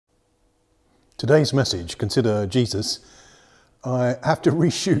Today's message, Consider Jesus, I have to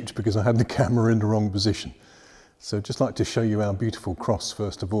reshoot because I had the camera in the wrong position. So I'd just like to show you our beautiful cross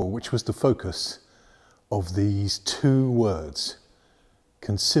first of all, which was the focus of these two words,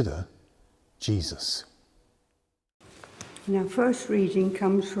 Consider Jesus. And our first reading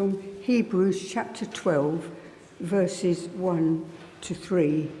comes from Hebrews chapter 12, verses 1 to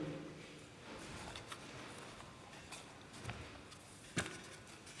 3.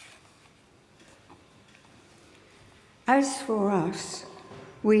 As for us,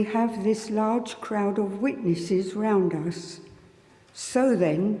 we have this large crowd of witnesses round us. So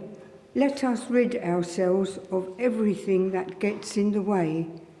then, let us rid ourselves of everything that gets in the way,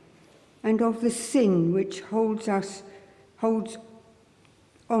 and of the sin which holds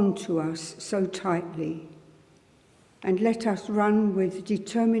on to us so tightly. And let us run with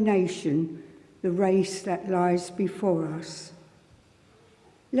determination the race that lies before us.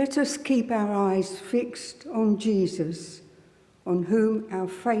 Let us keep our eyes fixed on Jesus, on whom our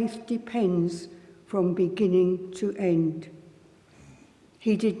faith depends from beginning to end.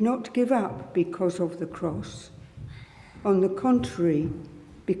 He did not give up because of the cross. On the contrary,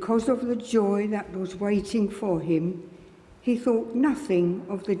 because of the joy that was waiting for him, he thought nothing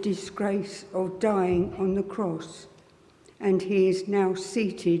of the disgrace of dying on the cross, and he is now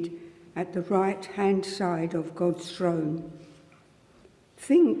seated at the right-hand side of God's throne.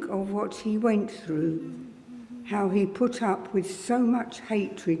 Think of what he went through, how he put up with so much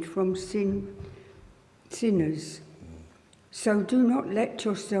hatred from sinners. So do not let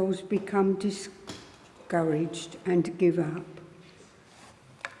yourselves become discouraged and give up.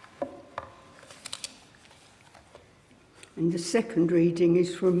 And the second reading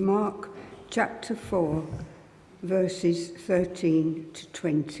is from Mark chapter 4, verses 13 to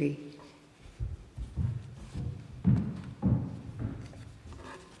 20.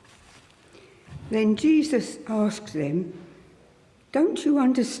 Then Jesus asked them, "Don't you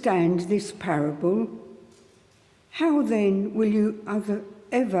understand this parable? How then will you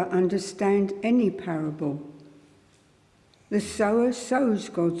ever understand any parable? The sower sows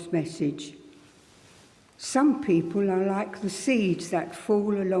God's message. Some people are like the seeds that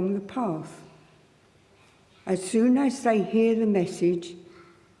fall along the path. As soon as they hear the message,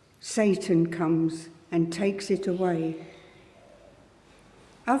 Satan comes and takes it away.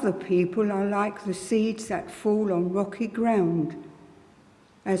 Other people are like the seeds that fall on rocky ground.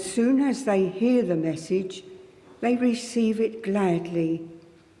 As soon as they hear the message, they receive it gladly,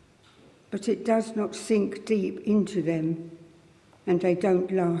 but it does not sink deep into them, and they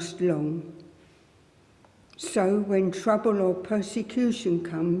don't last long. So when trouble or persecution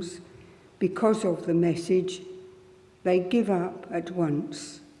comes because of the message, they give up at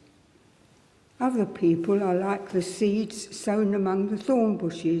once. Other people are like the seeds sown among the thorn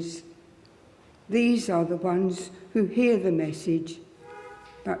bushes. These are the ones who hear the message,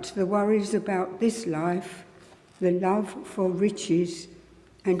 but the worries about this life, the love for riches,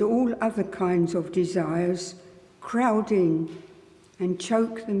 and all other kinds of desires crowd in and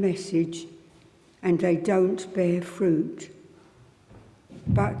choke the message, and they don't bear fruit.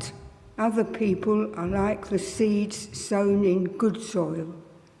 But other people are like the seeds sown in good soil.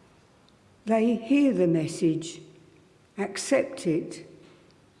 They hear the message, accept it,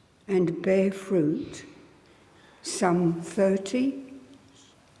 and bear fruit, some 30,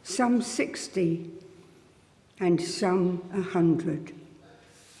 some 60, and some 100.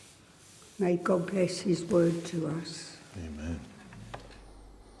 May God bless his word to us. Amen.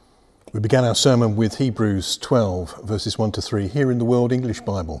 We began our sermon with Hebrews 12, verses 1 to 3, here in the World English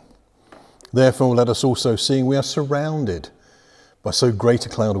Bible. Therefore, let us also, seeing we are surrounded by so great a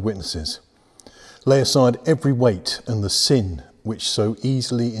cloud of witnesses, lay aside every weight and the sin which so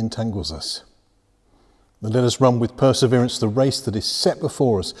easily entangles us. And let us run with perseverance the race that is set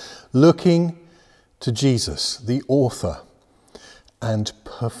before us, looking to Jesus, the author and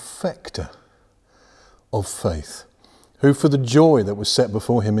perfecter of faith, who for the joy that was set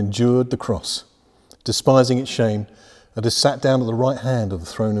before him endured the cross, despising its shame, and has sat down at the right hand of the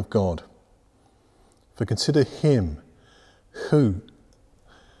throne of God. For consider him who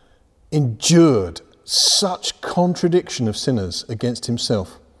endured such contradiction of sinners against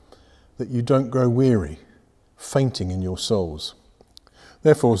himself, that you don't grow weary, fainting in your souls.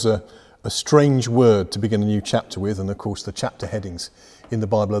 Therefore, it's a strange word to begin a new chapter with, and of course the chapter headings in the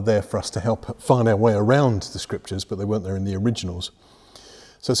Bible are there for us to help find our way around the scriptures, but they weren't there in the originals.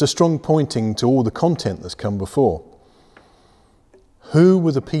 So it's a strong pointing to all the content that's come before. Who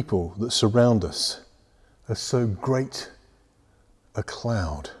were the people that surround us as so great a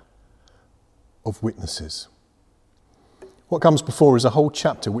cloud of witnesses? What comes before is a whole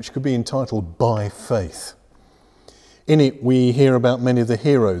chapter which could be entitled By Faith. In it we hear about many of the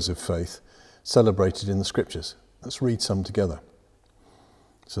heroes of faith celebrated in the scriptures. Let's read some together.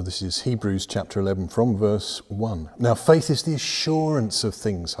 So this is Hebrews chapter 11 from verse 1. Now faith is the assurance of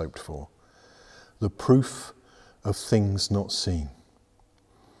things hoped for, the proof of things not seen.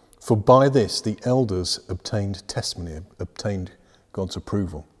 For by this the elders obtained testimony, obtained God's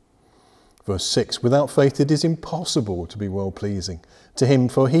approval. Verse 6, without faith it is impossible to be well-pleasing to him,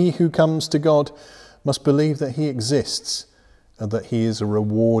 for he who comes to God must believe that he exists and that he is a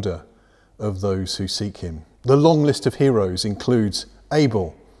rewarder of those who seek him. The long list of heroes includes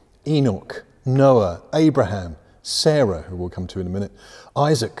Abel, Enoch, Noah, Abraham, Sarah, who we'll come to in a minute,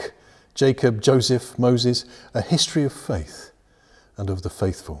 Isaac, Jacob, Joseph, Moses, a history of faith and of the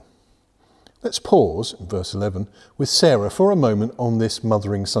faithful. Let's pause, in verse 11, with Sarah for a moment on this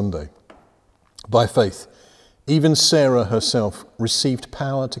Mothering Sunday. By faith, even Sarah herself received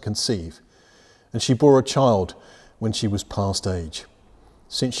power to conceive, and she bore a child when she was past age,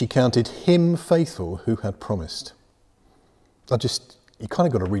 since she counted him faithful who had promised. You kind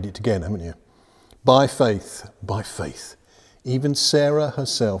of got to read it again, haven't you? By faith, even Sarah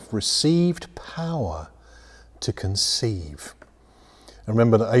herself received power to conceive. And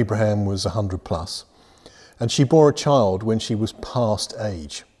remember that Abraham was 100 plus, and she bore a child when she was past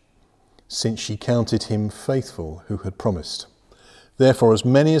age, since she counted him faithful who had promised. Therefore, as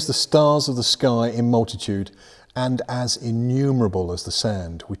many as the stars of the sky in multitude, and as innumerable as the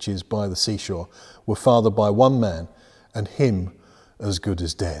sand which is by the seashore, were fathered by one man, and him as good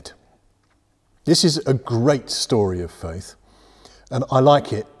as dead. This is a great story of faith, and I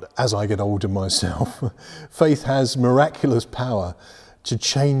like it as I get older myself. Faith has miraculous power to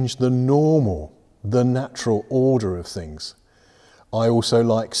change the normal, the natural order of things. I also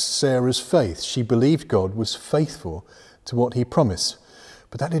like Sarah's faith. She believed God was faithful to what he promised,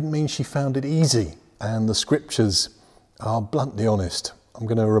 but that didn't mean she found it easy, and the scriptures are bluntly honest. I'm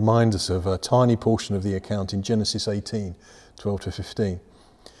going to remind us of a tiny portion of the account in Genesis 18, 12 to 15.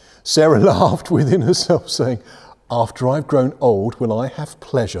 Sarah laughed within herself, saying, after I've grown old, will I have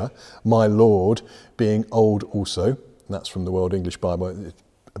pleasure, my Lord being old also? And that's from the World English Bible. It's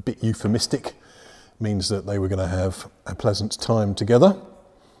a bit euphemistic, means that they were going to have a pleasant time together.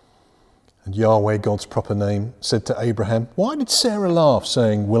 And Yahweh, God's proper name, said to Abraham, why did Sarah laugh,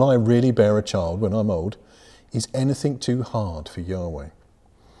 saying, will I really bear a child when I'm old? Is anything too hard for Yahweh?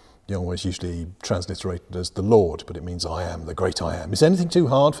 Yahweh is usually transliterated as the Lord, but it means I am, the great I am. Is anything too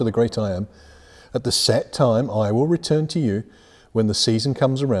hard for the great I am? At the set time I will return to you when the season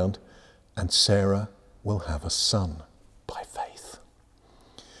comes around, and Sarah will have a son by faith.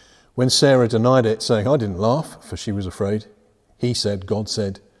 When Sarah denied it, saying, I didn't laugh, for she was afraid, God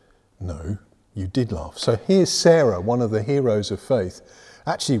said, no, you did laugh. So here's Sarah, one of the heroes of faith.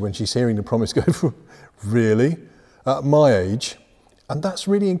 Actually, when she's hearing the promise go, really? At my age? And that's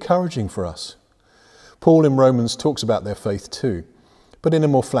really encouraging for us. Paul in Romans talks about their faith too, but in a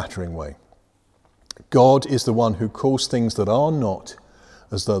more flattering way. God is the one who calls things that are not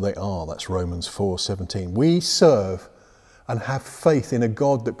as though they are. That's Romans 4:17. We serve and have faith in a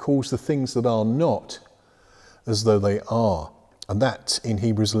God that calls the things that are not as though they are. And that in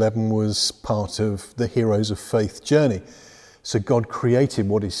Hebrews 11 was part of the heroes of faith journey. So God created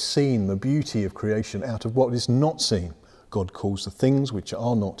what is seen, the beauty of creation, out of what is not seen. God calls the things which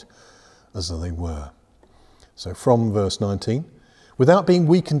are not as though they were. So from verse 19, without being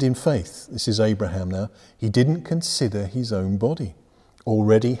weakened in faith, this is Abraham now, he didn't consider his own body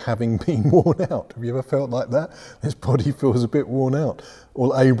already having been worn out. Have you ever felt like that? His body feels a bit worn out.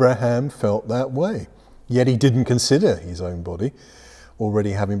 Well, Abraham felt that way. Yet he didn't consider his own body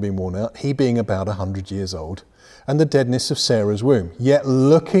already having been worn out, he being about 100 years old, and the deadness of Sarah's womb. Yet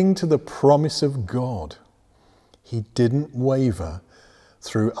looking to the promise of God, he didn't waver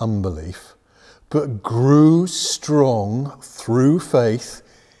through unbelief, but grew strong through faith,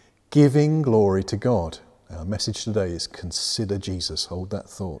 giving glory to God. Our message today is consider Jesus. Hold that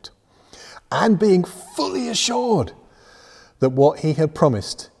thought. And being fully assured that what he had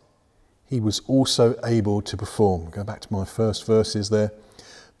promised, he was also able to perform. Go back to my first verses there.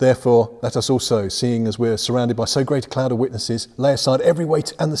 Therefore, let us also, seeing as we are surrounded by so great a cloud of witnesses, lay aside every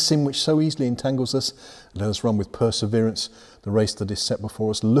weight and the sin which so easily entangles us. Let us run with perseverance the race that is set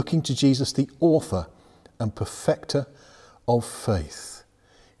before us, looking to Jesus, the author and perfecter of faith.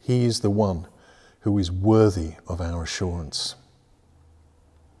 He is the one who is worthy of our assurance.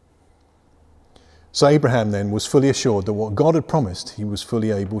 So Abraham then was fully assured that what God had promised, he was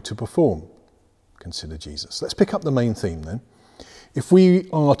fully able to perform. Consider Jesus. Let's pick up the main theme then. If we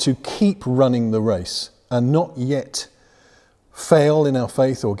are to keep running the race and not yet fail in our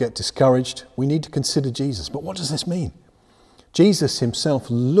faith or get discouraged, we need to consider Jesus. But what does this mean? Jesus himself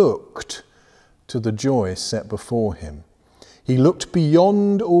looked to the joy set before him. He looked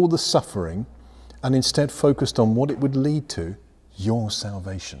beyond all the suffering and instead focused on what it would lead to, your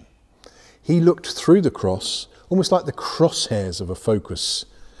salvation. He looked through the cross, almost like the crosshairs of a focus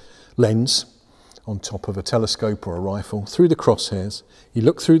lens on top of a telescope or a rifle, through the crosshairs. He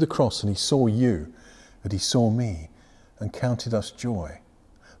looked through the cross and he saw you, and he saw me, and counted us joy.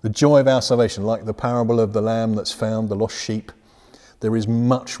 The joy of our salvation, like the parable of the lamb that's found, the lost sheep. There is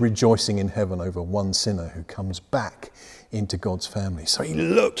much rejoicing in heaven over one sinner who comes back into God's family. So he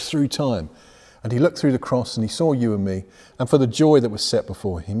looked through time, and he looked through the cross, and he saw you and me, and for the joy that was set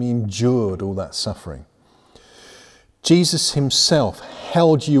before him, he endured all that suffering. Jesus himself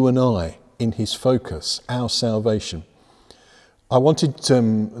held you and I in his focus, our salvation. I wanted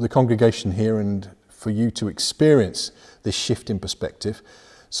the congregation here and for you to experience this shift in perspective.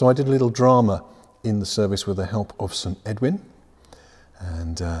 So I did a little drama in the service with the help of St. Edwin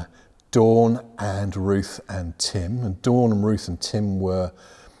and Dawn and Ruth and Tim. And Dawn and Ruth and Tim were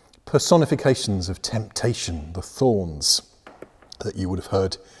personifications of temptation, the thorns that you would have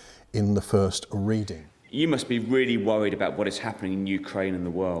heard in the first reading. You must be really worried about what is happening in Ukraine and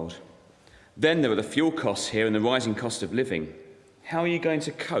the world. Then there are the fuel costs here and the rising cost of living. How are you going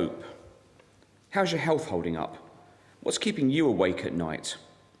to cope? How's your health holding up? What's keeping you awake at night?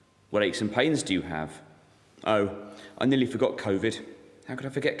 What aches and pains do you have? Oh, I nearly forgot COVID. How could I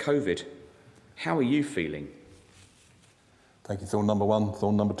forget COVID? How are you feeling? Thank you, Thorn number 1,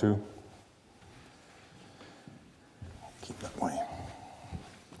 Thorn number 2. Keep that way.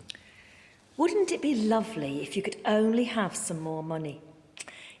 Wouldn't it be lovely if you could only have some more money?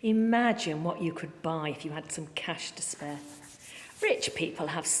 Imagine what you could buy if you had some cash to spare. Rich people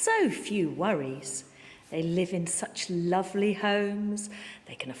have so few worries. They live in such lovely homes.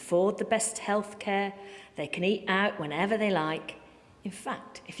 They can afford the best health care. They can eat out whenever they like. In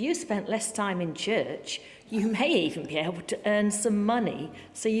fact, if you spent less time in church, you may even be able to earn some money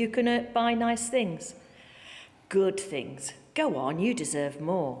so you can buy nice things. Good things. Go on, you deserve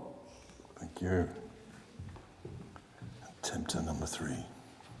more. Thank you. Tempter number 3.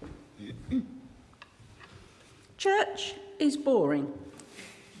 Church is boring.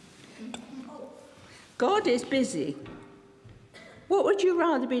 God is busy. What would you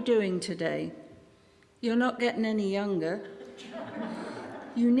rather be doing today? You're not getting any younger.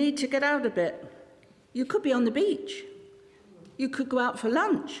 You need to get out a bit. You could be on the beach. You could go out for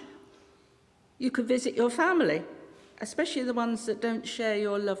lunch. You could visit your family, especially the ones that don't share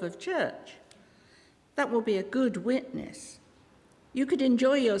your love of church. That will be a good witness. You could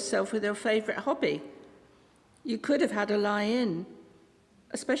enjoy yourself with your favourite hobby. You could have had a lie-in,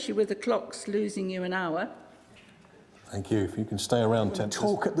 especially with the clocks losing you an hour. Thank you. If you can stay around,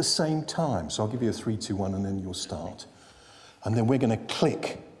 talk at the same time. So I'll give you a 3, 2, 1, and then you'll start. And then we're going to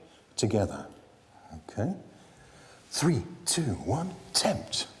click together. Okay? 3, 2, 1,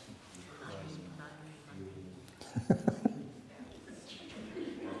 tempt.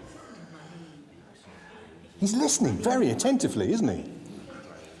 He's listening very attentively, isn't he?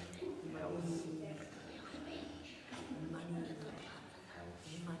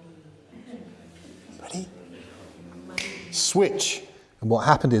 Ready? Switch. And what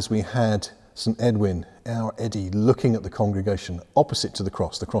happened is we had St. Edwin, our Eddie, looking at the congregation opposite to the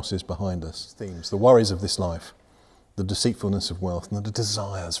cross. The cross is behind us. Themes, the worries of this life, the deceitfulness of wealth, and the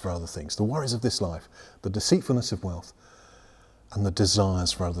desires for other things. The worries of this life, the deceitfulness of wealth, and the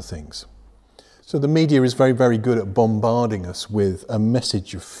desires for other things. So the media is very, very good at bombarding us with a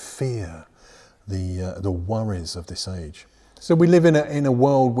message of fear, the worries of this age. So we live in a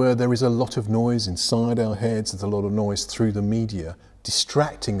world where there is a lot of noise inside our heads, there's a lot of noise through the media,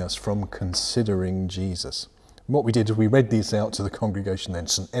 distracting us from considering Jesus. And what we did is we read these out to the congregation, then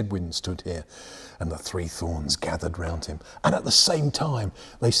St. Edwin stood here and the 3 thorns gathered round him. And at the same time,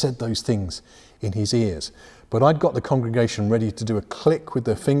 they said those things in his ears. But I'd got the congregation ready to do a click with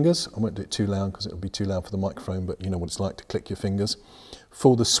their fingers. I won't do it too loud because it'll be too loud for the microphone, but you know what it's like to click your fingers,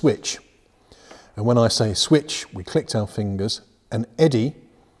 for the switch. And when I say switch, we clicked our fingers, and Eddie,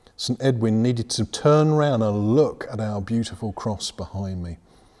 St. Edwin, needed to turn around and look at our beautiful cross behind me,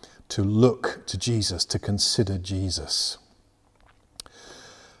 to look to Jesus, to consider Jesus.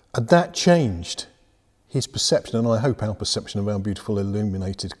 And that changed his perception, and I hope our perception of our beautiful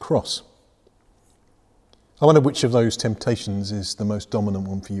illuminated cross. I wonder which of those temptations is the most dominant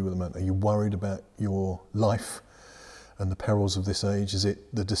one for you at the moment. Are you worried about your life and the perils of this age? Is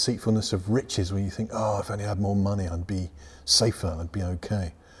it the deceitfulness of riches where you think, oh, if I only had more money, I'd be safer, I'd be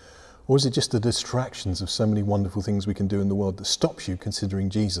okay? Or is it just the distractions of so many wonderful things we can do in the world that stops you considering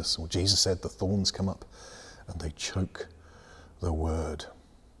Jesus? Well, Jesus said the thorns come up and they choke the word.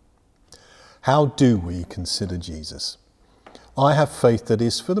 How do we consider Jesus? I have faith that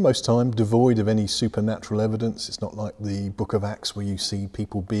is, for the most time, devoid of any supernatural evidence. It's not like the book of Acts where you see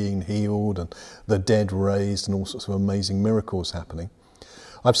people being healed and the dead raised and all sorts of amazing miracles happening.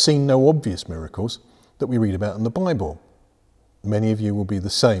 I've seen no obvious miracles that we read about in the Bible. Many of you will be the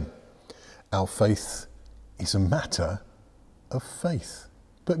same. Our faith is a matter of faith.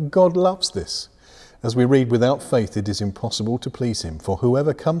 But God loves this. As we read, without faith it is impossible to please him, for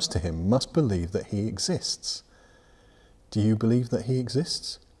whoever comes to him must believe that he exists. Do you believe that he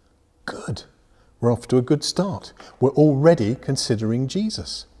exists? Good. We're off to a good start. We're already considering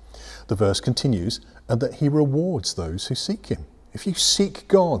Jesus. The verse continues, and that he rewards those who seek him. If you seek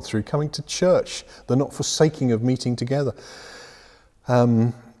God through coming to church, the not forsaking of meeting together,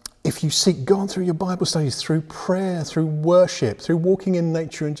 if you seek God through your Bible studies, through prayer, through worship, through walking in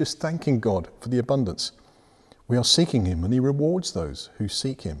nature and just thanking God for the abundance, we are seeking him and he rewards those who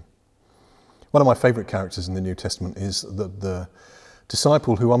seek him. One of my favourite characters in the New Testament is the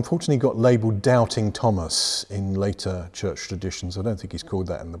disciple who unfortunately got labelled Doubting Thomas in later church traditions. I don't think he's called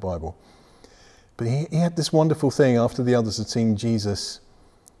that in the Bible. But he had this wonderful thing after the others had seen Jesus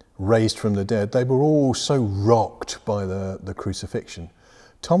raised from the dead. They were all so rocked by the crucifixion.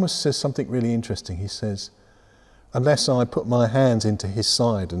 Thomas says something really interesting. He says, unless I put my hands into his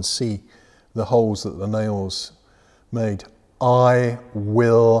side and see the holes that the nails made, I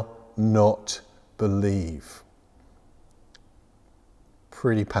will not believe.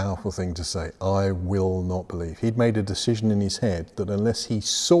 Pretty powerful thing to say. I will not believe. He'd made a decision in his head that unless he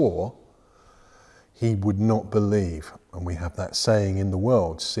saw, he would not believe. And we have that saying in the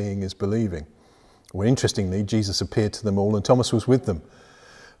world, seeing is believing. Well, interestingly, Jesus appeared to them all and Thomas was with them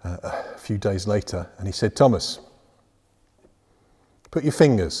a few days later. And he said, Thomas, put your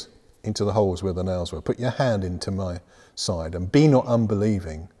fingers into the holes where the nails were. Put your hand into my side and be not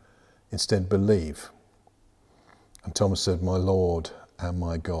unbelieving. Instead, believe. And Thomas said, my Lord and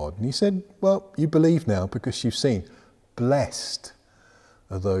my God. And he said, well, you believe now because you've seen. Blessed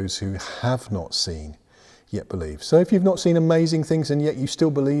are those who have not seen, yet believe. So if you've not seen amazing things and yet you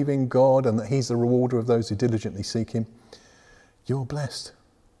still believe in God and that he's the rewarder of those who diligently seek him, you're blessed.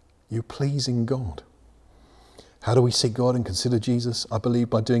 You're pleasing God. How do we seek God and consider Jesus? I believe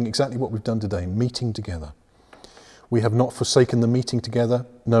by doing exactly what we've done today, meeting together. We have not forsaken the meeting together.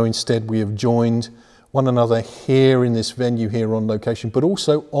 No, instead we have joined one another here in this venue here on location, but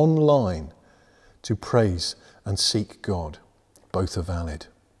also online to praise and seek God. Both are valid.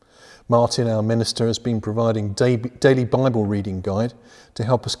 Martin, our minister, has been providing daily Bible reading guide to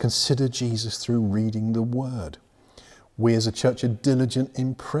help us consider Jesus through reading the Word. We as a church are diligent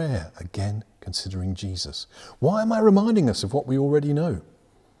in prayer, again considering Jesus. Why am I reminding us of what we already know?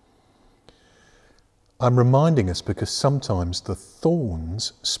 I'm reminding us because sometimes the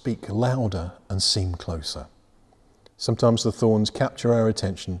thorns speak louder and seem closer. Sometimes the thorns capture our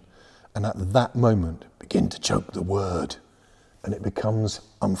attention and at that moment begin to choke the word and it becomes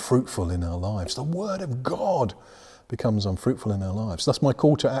unfruitful in our lives. The word of God becomes unfruitful in our lives. Thus my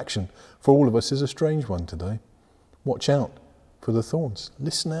call to action for all of us is a strange one today. Watch out for the thorns.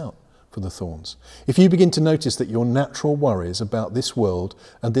 Listen out for the thorns. If you begin to notice that your natural worries about this world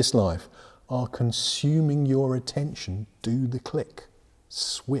and this life are consuming your attention, do the click,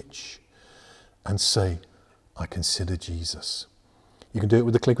 switch, and say, I consider Jesus. You can do it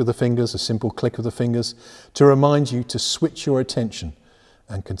with a click of the fingers, a simple click of the fingers, to remind you to switch your attention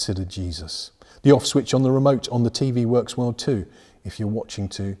and consider Jesus. The off switch on the remote on the TV works well too. If you're watching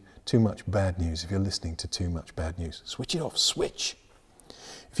too much bad news, if you're listening to too much bad news, switch it off, switch.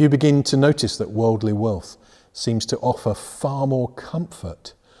 If you begin to notice that worldly wealth seems to offer far more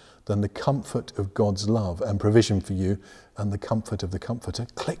comfort than the comfort of God's love and provision for you and the comfort of the Comforter,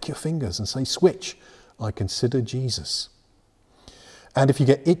 click your fingers and say, switch, I consider Jesus. And if you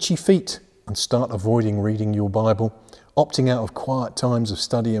get itchy feet and start avoiding reading your Bible, opting out of quiet times of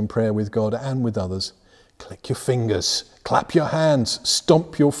study and prayer with God and with others, click your fingers, clap your hands,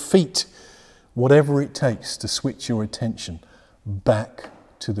 stomp your feet, whatever it takes to switch your attention back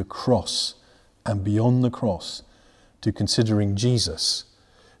to the cross and beyond the cross to considering Jesus,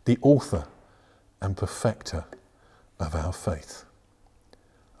 the author and perfecter of our faith.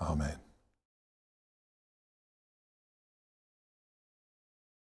 Amen.